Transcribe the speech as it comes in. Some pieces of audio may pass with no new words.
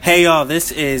Hey y'all,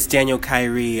 this is Daniel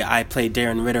Kyrie. I play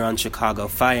Darren Ritter on Chicago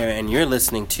Fire, and you're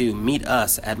listening to Meet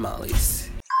Us at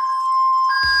Molly's.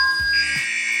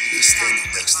 You're standing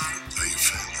next to you, are you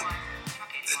feeling?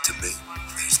 And to me,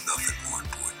 there's nothing more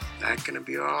important. Not gonna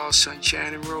be all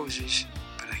sunshine and roses,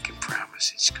 but I can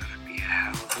promise it's gonna be a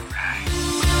hell of a ride.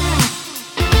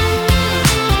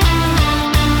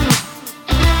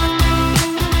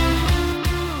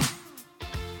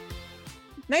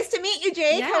 Nice to meet you,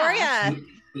 Jake. How are you?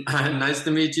 Nice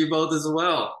to meet you both as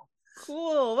well.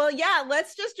 Cool. Well, yeah,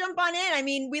 let's just jump on in. I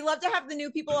mean, we love to have the new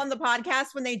people on the podcast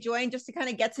when they join just to kind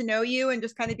of get to know you and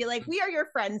just kind of be like, we are your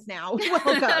friends now.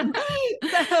 Welcome.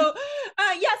 So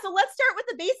let's start with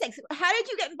the basics. How did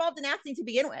you get involved in acting to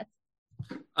begin with?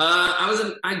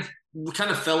 I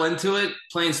kind of fell into it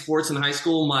playing sports in high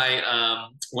school. My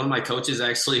one of my coaches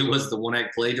actually was the one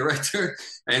act play director,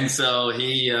 and so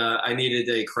I needed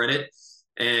a credit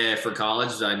for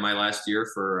college. My last year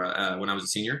for when I was a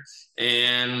senior,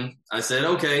 and I said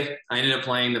okay. I ended up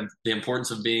playing the importance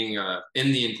of being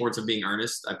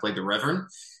earnest. I played the Reverend,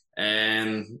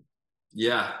 and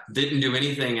didn't do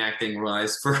anything acting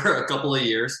wise for a couple of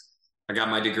years. I got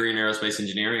my degree in aerospace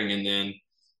engineering, and then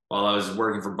while I was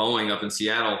working for Boeing up in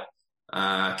Seattle,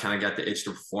 kind of got the itch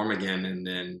to perform again, and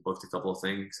then booked a couple of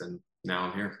things, and now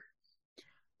I'm here.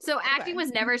 So acting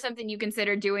was never something you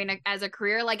considered doing as a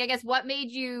career? Like, I guess what made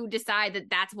you decide that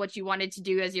that's what you wanted to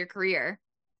do as your career?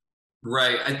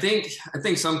 Right. I think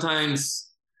sometimes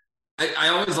I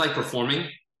always like performing,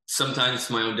 sometimes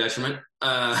to my own detriment.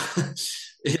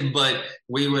 But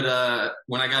we would,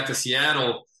 when I got to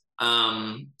Seattle,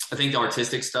 I think the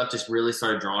artistic stuff just really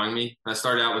started drawing me. I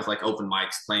started out with like open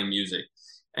mics, playing music.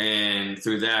 And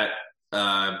through that,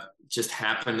 just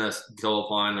happened to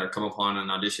come upon an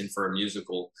audition for a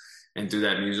musical. And through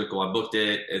that musical, I booked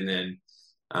it, and then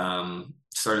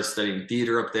started studying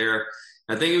theater up there.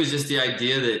 I think it was just the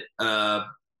idea that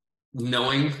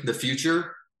knowing the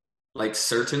future, like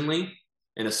certainly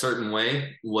in a certain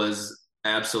way, was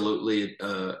absolutely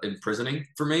imprisoning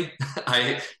for me.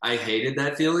 I hated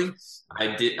that feeling. I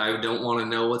don't want to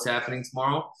know what's happening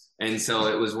tomorrow. And so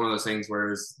it was one of those things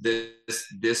where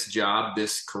this job,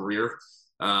 this career,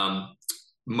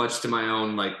 much to my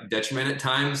own like detriment at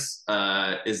times,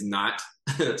 is not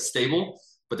stable.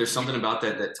 But there's something about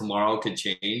that tomorrow could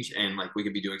change, and like we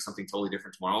could be doing something totally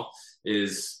different tomorrow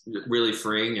is really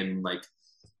freeing. And like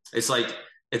it's like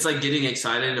getting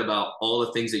excited about all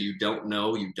the things that you don't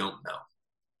know.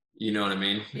 You know what I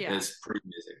mean? Yeah. It's pretty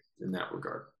amazing in that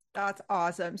regard. That's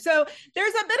awesome. So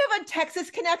there's a bit of a Texas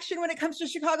connection when it comes to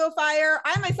Chicago Fire.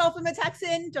 I myself am a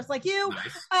Texan, just like you.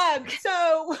 Nice.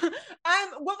 What was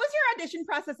your audition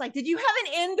process like? Did you have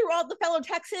an in through all the fellow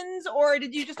Texans, or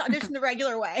did you just audition the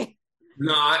regular way?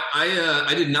 No,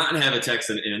 I did not have a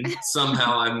Texan in.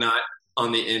 Somehow I'm not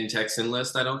on the in Texan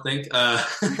list, I don't think. I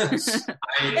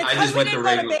just went the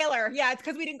regular. Baylor. Yeah, it's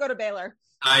because we didn't go to Baylor.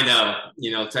 I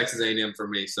know, Texas A&M for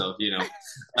me. So,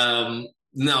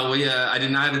 no, I did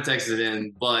not have a Texas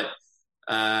in, but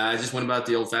I just went about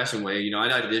the old fashioned way.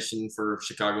 I'd auditioned for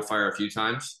Chicago Fire a few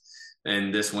times,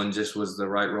 and this one just was the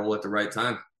right role at the right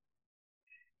time.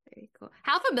 Very cool.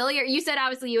 How familiar, you said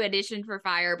obviously you auditioned for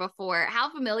Fire before. How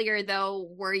familiar though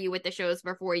were you with the shows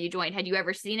before you joined? Had you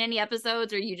ever seen any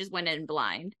episodes, or you just went in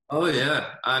blind? Oh yeah.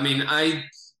 I mean, I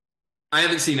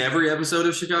haven't seen every episode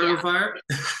of Chicago Fire,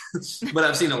 but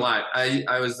I've seen a lot.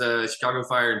 I was Chicago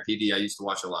Fire and PD. I used to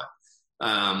watch a lot.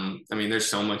 I mean, there's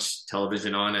so much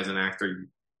television on as an actor.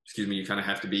 You kind of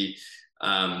have to be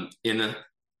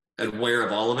aware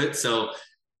of all of it. So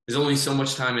there's only so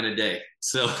much time in a day.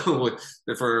 So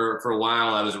for a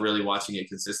while, I was really watching it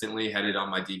consistently. Had it on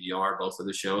my DVR, both of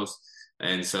the shows,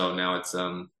 and so now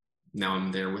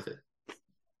I'm there with it.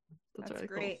 That's really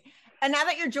great. Cool. And now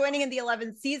that you're joining in the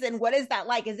 11th season, what is that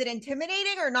like? Is it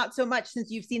intimidating or not so much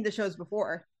since you've seen the shows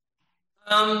before?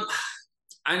 I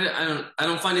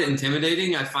don't find it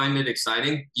intimidating. I find it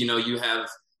exciting. You have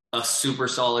a super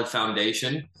solid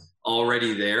foundation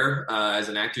already there. As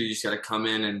an actor, you just got to come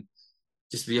in and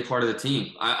just be a part of the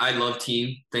team. I love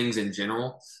team things in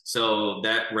general. So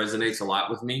that resonates a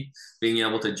lot with me. Being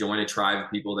able to join a tribe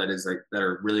of people that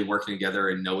are really working together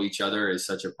and know each other is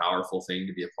such a powerful thing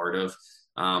to be a part of.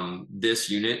 This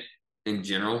unit in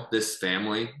general, this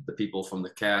family, the people from the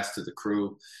cast to the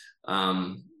crew,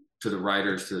 to the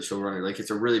writers, to the showrunner, like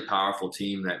it's a really powerful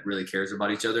team that really cares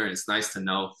about each other. And it's nice to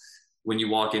know when you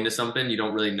walk into something you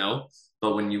don't really know,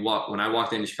 but when I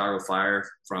walked into Chicago Fire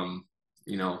from,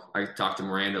 I talked to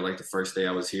Miranda like the first day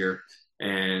I was here,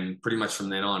 and pretty much from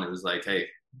then on, it was like, hey,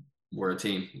 we're a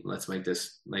team. Let's make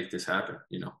this happen.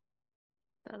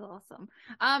 That's awesome.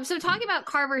 So talking about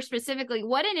Carver specifically,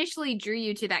 what initially drew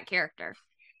you to that character?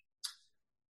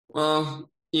 Well,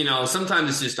 sometimes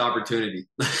it's just opportunity.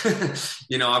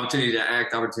 Opportunity to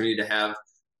act, opportunity to have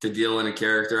to deal in a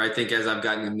character. I think as I've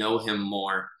gotten to know him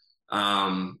more,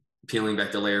 peeling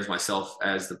back the layers myself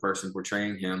as the person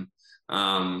portraying him,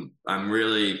 I'm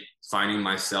really finding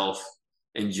myself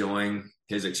enjoying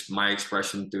my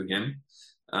expression through him.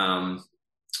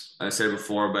 I said it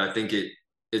before, but I think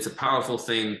it's a powerful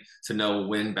thing to know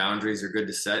when boundaries are good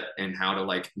to set and how to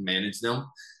like manage them.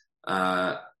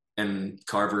 And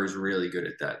Carver is really good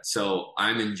at that. So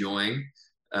I'm enjoying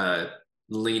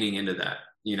leaning into that.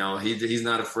 He's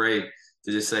not afraid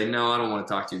to just say, no, I don't want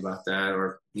to talk to you about that.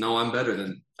 Or no, I'm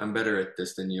better at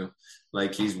this than you.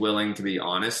 Like, he's willing to be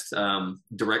honest.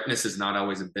 Directness is not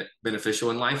always a bit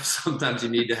beneficial in life. Sometimes you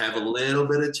need to have a little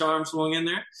bit of charm swung in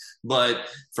there. But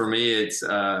for me, it's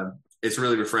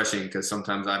really refreshing because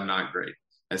sometimes I'm not great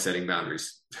at setting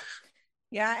boundaries.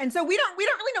 Yeah, and so we don't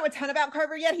really know a ton about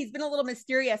Carver yet. He's been a little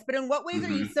mysterious, but in what ways are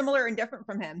you similar and different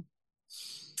from him?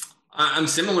 I'm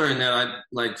similar in that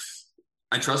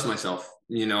I trust myself.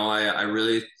 I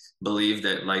really believe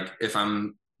that like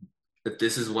if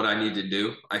this is what I need to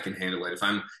do, I can handle it.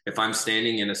 If I'm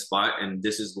standing in a spot and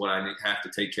this is what I have to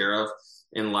take care of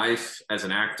in life as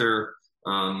an actor,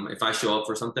 if I show up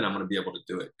for something, I'm going to be able to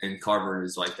do it. And Carver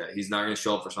is like that. He's not going to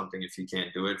show up for something if he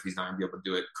can't do it. If he's not going to be able to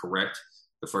do it correct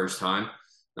the first time.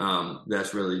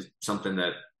 That's really something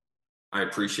that I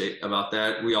appreciate about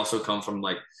that. We also come from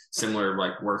like similar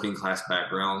like working class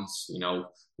backgrounds,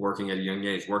 working at a young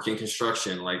age, working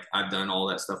construction. Like, I've done all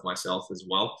that stuff myself as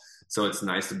well. So it's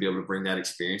nice to be able to bring that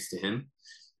experience to him.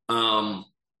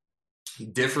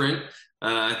 Different.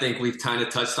 I think we've kind of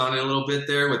touched on it a little bit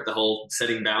there with the whole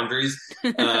setting boundaries.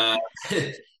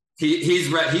 He's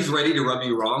ready to rub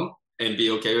you wrong and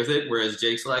be okay with it. Whereas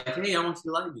Jake's like, hey, I want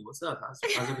you to like me. What's up? How's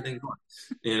everything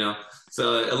going?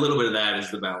 So a little bit of that is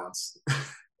the balance.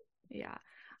 Yeah.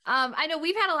 I know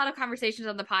we've had a lot of conversations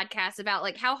on the podcast about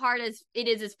like how hard it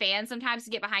is as fans sometimes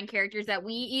to get behind characters that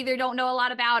we either don't know a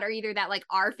lot about or either that like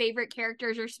our favorite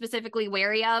characters are specifically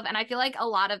wary of. And I feel like a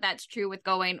lot of that's true with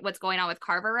what's going on with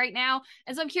Carver right now.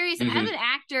 And so I'm curious, as an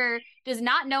actor, does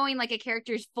not knowing like a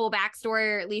character's full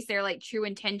backstory or at least their like true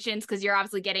intentions, because you're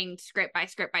obviously getting script by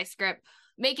script by script,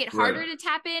 make it harder to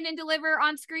tap in and deliver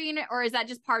on screen? Or is that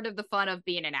just part of the fun of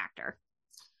being an actor?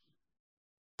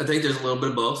 I think there's a little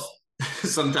bit of both.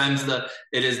 Sometimes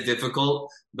it is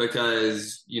difficult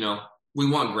because, we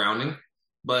want grounding,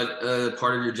 but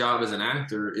part of your job as an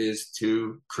actor is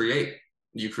to create.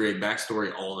 You create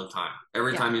backstory all the time.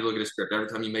 Every time you look at a script, every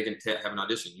time you have an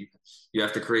audition, you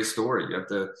have to create story. You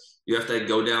have to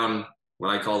go down what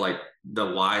I call like the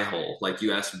why hole. Like,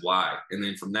 you ask why, and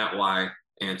then from that why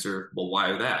answer, well,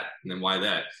 why that? And then why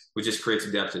that? Which just creates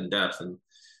depth and depth. And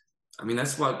I mean,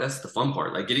 that's the fun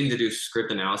part. Like, getting to do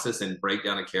script analysis and break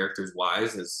down a character's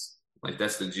whys is like,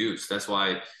 that's the juice. That's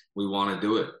why we want to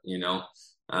do it.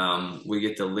 We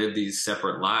get to live these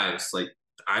separate lives. Like,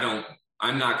 I'm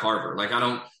not Carver. Like,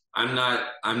 I'm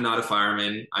not a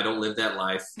fireman. I don't live that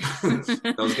life.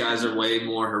 Those guys are way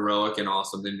more heroic and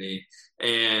awesome than me.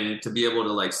 And to be able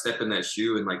to like step in that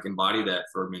shoe and like embody that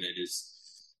for a minute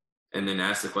and then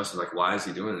ask the question, like, why is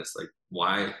he doing this? Like,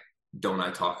 why don't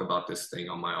I talk about this thing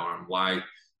on my arm? Why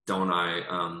don't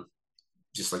I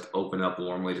just like open up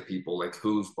warmly to people? Like,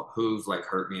 who's like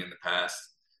hurt me in the past?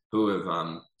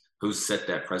 Who's set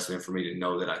that precedent for me to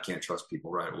know that I can't trust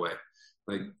people right away?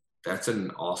 Like, that's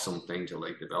an awesome thing to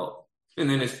like develop. And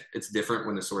then if it's different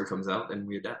when the story comes out, then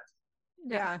we adapt.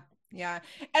 Yeah. Yeah.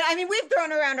 And I mean, we've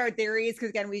thrown around our theories because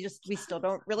again, we still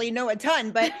don't really know a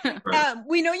ton, but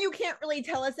we know you can't really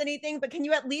tell us anything, but can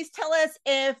you at least tell us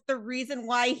if the reason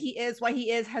why he is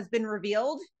has been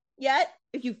revealed yet?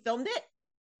 If you filmed it?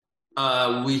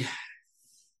 I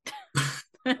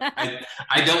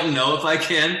don't know if I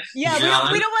can. Yeah,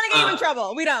 we don't want to get you in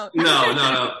trouble. We don't.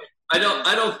 No.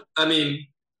 I mean,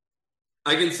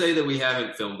 I can say that we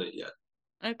haven't filmed it yet.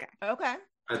 Okay.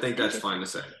 I think that's fine to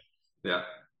say. Yeah.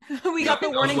 We got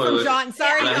the warning from John.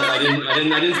 Sorry. I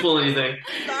didn't spoil anything.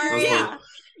 Sorry.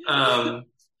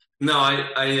 No,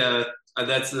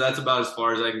 that's about as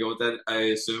far as I can go with that. I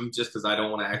assume, just because I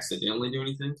don't want to accidentally do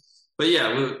anything. But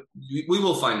yeah, we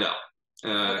will find out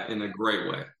in a great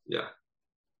way. Yeah.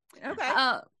 Okay.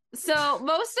 So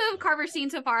most of Carver's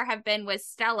scenes so far have been with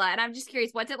Stella, and I'm just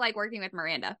curious, what's it like working with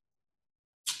Miranda?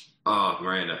 Oh,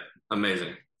 Miranda,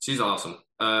 amazing. She's awesome.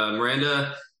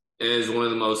 Miranda is one of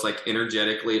the most like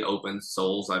energetically open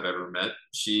souls I've ever met.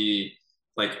 She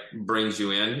like brings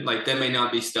you in. Like, that may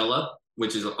not be Stella,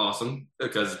 which is awesome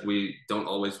because we don't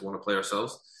always want to play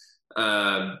ourselves.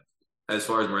 as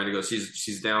far as Miranda goes,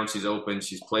 she's down, she's open,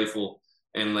 she's playful,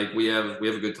 and like we have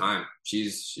a good time.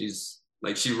 She's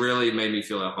like, she really made me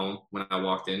feel at home when I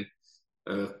walked in,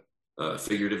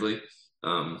 figuratively.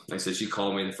 Like I said, she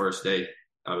called me the first day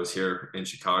I was here in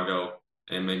Chicago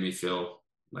and made me feel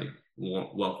like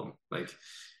welcome. Like,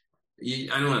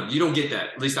 I don't know, you don't get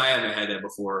that. At least I haven't had that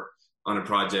before on a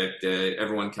project.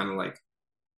 Everyone kind of like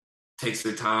takes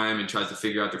their time and tries to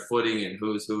figure out their footing and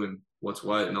who's who and what's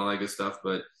what and all that good stuff.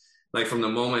 But like from the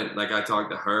moment like I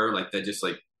talked to her, like that just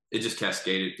like it just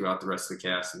cascaded throughout the rest of the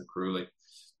cast and the crew. Like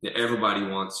everybody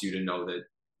wants you to know that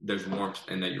there's warmth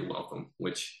and that you're welcome,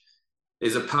 which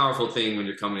is a powerful thing when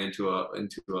you're coming into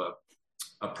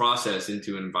a process,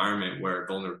 into an environment where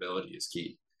vulnerability is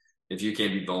key. If you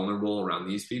can't be vulnerable around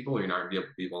these people, you're not gonna be able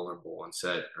to be vulnerable on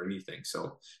set or anything.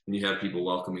 So when you have people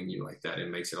welcoming you like that, it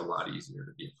makes it a lot easier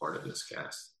to be a part of this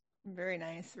cast. Very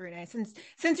nice, very nice. And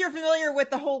since you're familiar with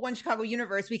the whole One Chicago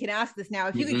universe, we can ask this now.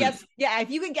 If you could if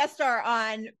you could guest star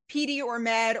on PD or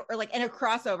Med or like in a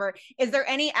crossover, is there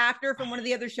any actor from one of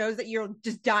the other shows that you're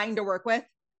just dying to work with?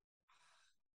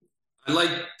 I like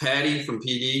Patty from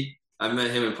PD. I've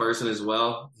met him in person as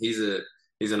well. He's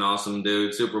an awesome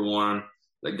dude, super warm,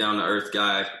 like down to earth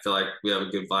guy. I feel like we have a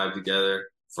good vibe together.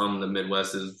 From the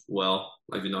Midwest as well.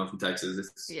 Like, you know, I'm from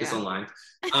Texas. It's online.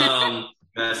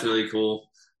 That's really cool.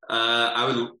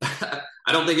 I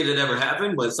don't think it had ever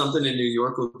happened, but something in New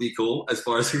York would be cool as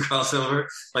far as a crossover.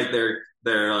 Like they're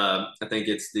I think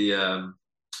it's the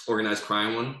organized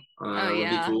crime one. Would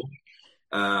be cool.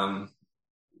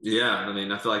 Yeah, I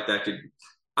mean, I feel like that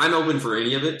I'm open for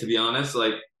any of it, to be honest.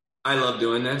 Like, I love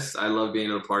doing this. I love being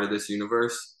a part of this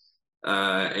universe.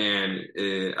 And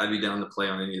I'd be down to play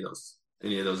on any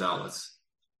of those outlets.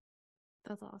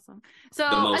 That's awesome. So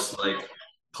the most like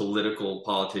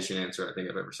politician answer I think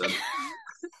I've ever said.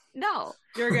 No,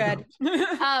 you're good. So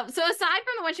aside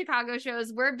from the One Chicago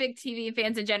shows, we're big TV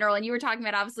fans in general, and you were talking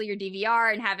about obviously your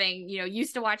DVR and having, you know,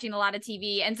 used to watching a lot of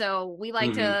TV, and so we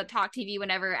like to talk TV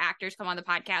whenever actors come on the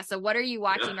podcast. So what are you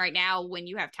watching right now when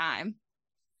you have time?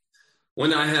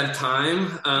 When I have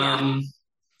time,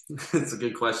 it's a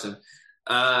good question.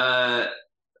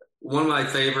 One of my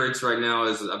favorites right now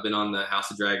is I've been on the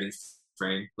House of Dragons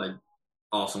train. Like,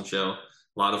 awesome show, a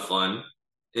lot of fun,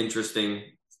 interesting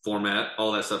format.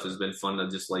 All that stuff has been fun to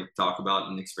just like talk about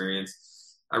and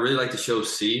experience. I really like the show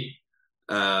C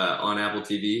on Apple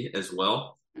TV as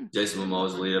well. Jason Momoa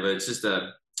is the lead of it. It's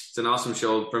an awesome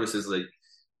show. Premise is like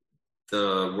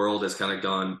the world has kind of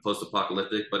gone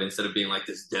post-apocalyptic, but instead of being like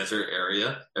this desert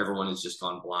area, everyone has just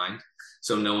gone blind.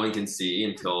 So no one can see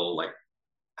until like,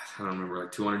 I don't remember,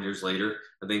 like 200 years later,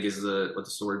 I think is what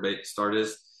the story start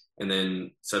is. And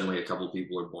then suddenly a couple of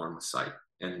people are born with sight,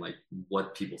 and like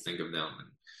what people think of them and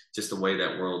just the way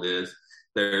that world is.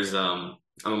 There's, I'm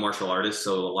a martial artist,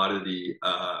 so a lot of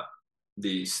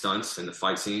the stunts and the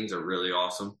fight scenes are really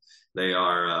awesome. They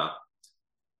are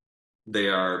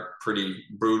pretty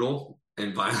brutal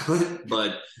and violent,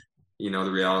 but you know,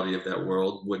 the reality of that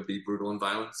world would be brutal and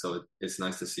violent. So it's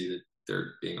nice to see that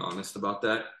they're being honest about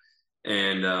that.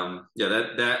 And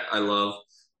that I love.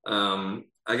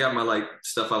 I got my like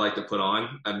stuff I like to put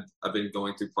on. I've been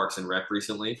going through Parks and Rec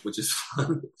recently, which is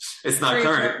fun. It's not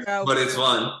current, but it's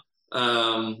fun.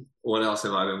 What else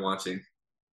have I been watching?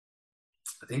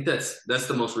 I think that's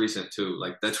the most recent too.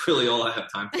 Like, that's really all I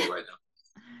have time for right now.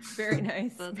 Very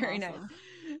nice. That's very awesome.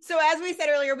 nice. So as we said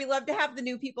earlier, we love to have the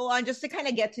new people on just to kind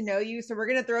of get to know you. So we're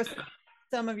going to throw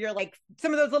some of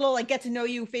those little like get to know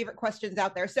you favorite questions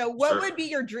out there. So what would be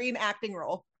your dream acting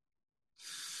role?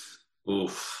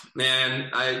 Oof, man,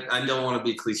 I don't want to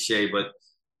be cliche, but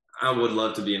I would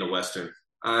love to be in a Western.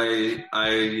 I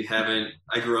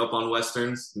grew up on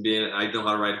Westerns. I know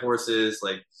how to ride horses.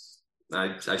 Like,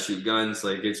 I shoot guns.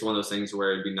 Like, it's one of those things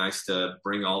where it'd be nice to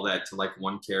bring all that to like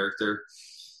one character.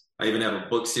 I even have a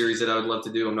book series that I would love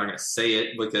to do. I'm not going to say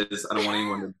it because I don't want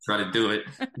anyone to try to do it,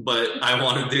 but I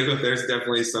want to do it. There's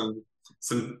definitely some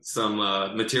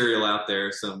material out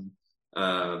there,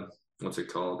 what's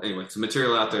it called? Anyway, some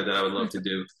material out there that I would love to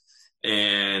do,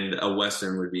 and a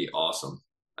Western would be awesome.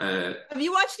 Have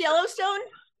you watched Yellowstone?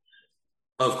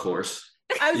 Of course.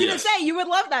 I was going to say, you would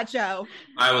love that show.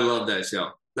 I would love that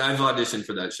show. I've auditioned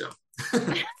for that show.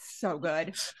 So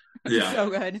good. Yeah.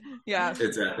 So good. Yeah.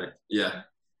 Exactly. Yeah.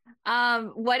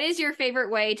 What is your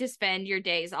favorite way to spend your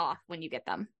days off when you get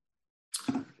them?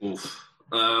 Oof.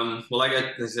 Well, like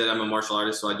I said, I'm a martial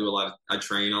artist, so I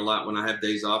train a lot when I have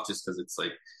days off, just because it's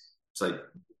like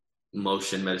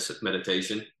motion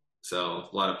meditation. So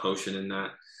a lot of potion in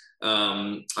that.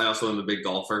 I also am a big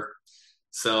golfer.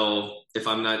 So if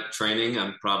I'm not training,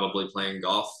 I'm probably playing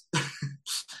golf.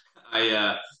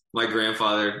 My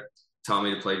grandfather taught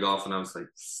me to play golf when I was like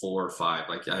 4 or 5.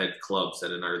 Like I had clubs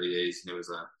at an early age, and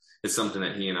it's something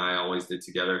that he and I always did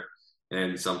together,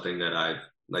 and something that I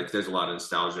like. There's a lot of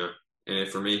nostalgia in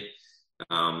it for me.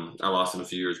 I lost him a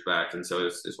few years back, and so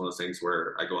it's one of those things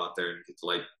where I go out there and get to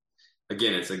like,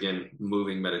 it's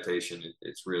moving meditation.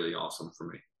 It's really awesome for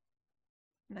me.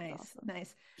 Nice, Awesome.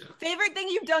 nice. Yeah. Favorite thing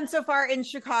you've done so far in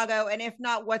Chicago, and if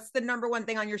not, what's the number one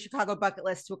thing on your Chicago bucket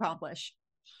list to accomplish?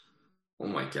 Oh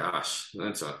my gosh,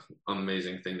 that's an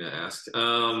amazing thing to ask.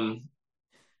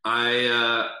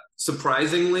 I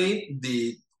surprisingly,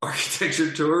 the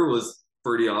architecture tour was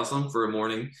pretty awesome for a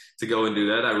morning to go and do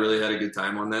that. I really had a good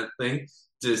time on that thing.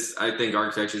 I think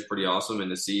architecture is pretty awesome, and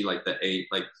to see like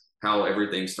how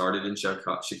everything started in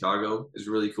Chicago is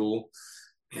really cool.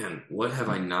 Man, what have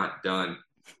I not done?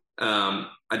 I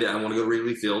want to go to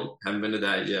Wrigley Field. Haven't been to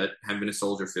that yet. Haven't been to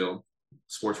Soldier Field.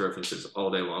 Sports references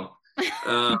all day long.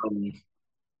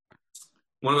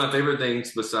 One of my favorite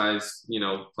things besides,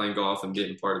 playing golf and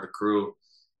getting part of the crew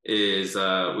is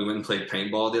we went and played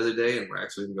paintball the other day, and we're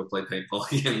actually going to go play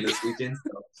paintball again this weekend.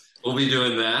 So we'll be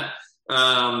doing that.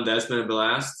 That's been a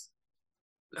blast.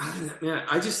 Yeah,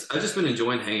 I just been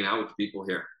enjoying hanging out with the people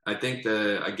here. I think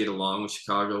that I get along with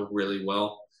Chicago really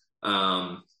well.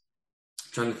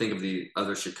 Trying to think of the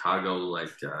other Chicago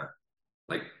like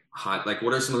hot, like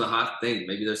what are some of the hot things?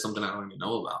 Maybe there's something I don't even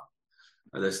know about.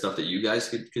 Are there stuff that you guys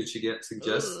could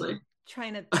suggest? Like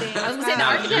Trying to think. I was gonna say the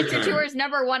architecture tour is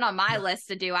number one on my list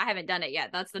to do. I haven't done it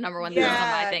yet. That's the number one thing on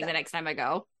my thing the next time I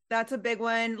go. That's a big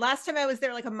one. Last time I was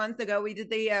there like a month ago, we did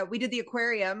the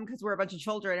aquarium because we're a bunch of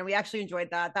children, and we actually enjoyed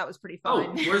that. That was pretty fun.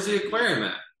 Oh, where's the aquarium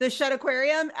at? The Shed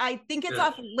Aquarium. I think it's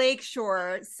off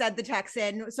Lakeshore, said the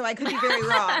Texan, so I could be very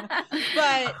wrong.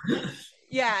 But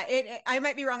yeah, I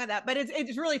might be wrong on that, but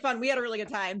it's really fun. We had a really good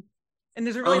time, and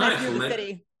there's a really nice view of the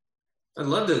city. I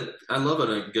love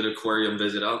a good aquarium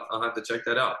visit. I'll have to check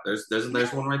that out. There's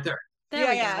one right there. There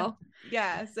we go.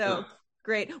 Yeah. So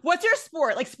great. What's your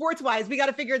sport? Like sports wise, we got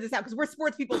to figure this out because we're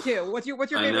sports people too. What's your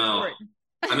favorite sport?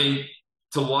 I mean,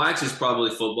 to watch is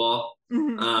probably football.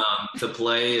 Mm-hmm. To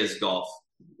play is golf.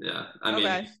 Yeah. I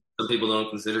mean, some people don't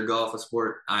consider golf a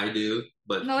sport. I do,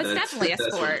 but no, it's definitely a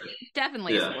sport.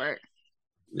 Definitely a sport.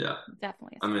 Yeah.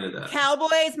 Definitely. I'm into that.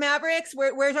 Cowboys, Mavericks.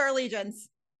 Where's our allegiance?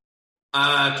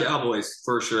 Cowboys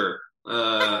for sure.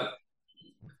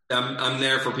 I'm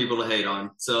there for people to hate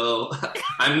on, so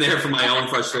I'm there for my own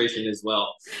frustration as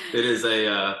well. It is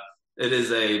a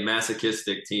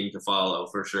masochistic team to follow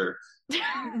for sure.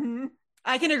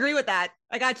 I can agree with that.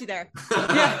 I got you there.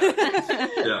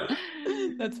 Yeah.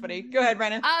 That's funny. Go ahead,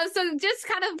 Brenna. So just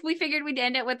kind of, we figured we'd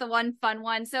end it with the one fun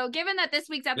one. So given that this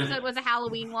week's episode was a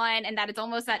Halloween one and that it's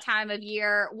almost that time of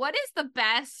year, what is the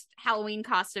best Halloween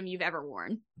costume you've ever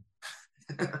worn?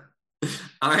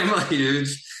 I'm a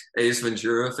huge Ace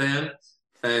Ventura fan,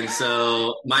 and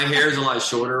so my hair is a lot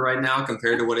shorter right now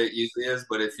compared to what it usually is,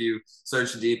 but if you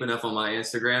search deep enough on my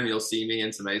Instagram, you'll see me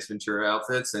in some Ace Ventura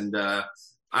outfits, and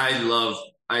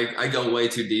I go way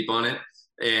too deep on it,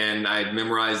 and I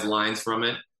memorize lines from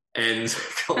it and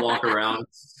walk around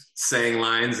saying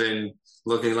lines and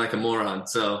looking like a moron,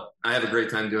 so I have a great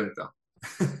time doing it though.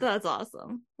 That's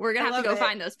awesome. We're gonna have to go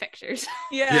find those pictures.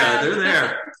 Yeah, they're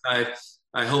there.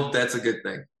 I hope that's a good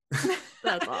thing.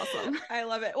 That's awesome. I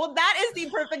love it. Well, that is the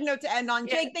perfect note to end on.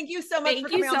 Jake, thank you so much for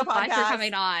coming on the podcast. Thank you so much for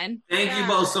coming on. Thank you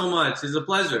both so much. It's a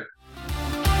pleasure.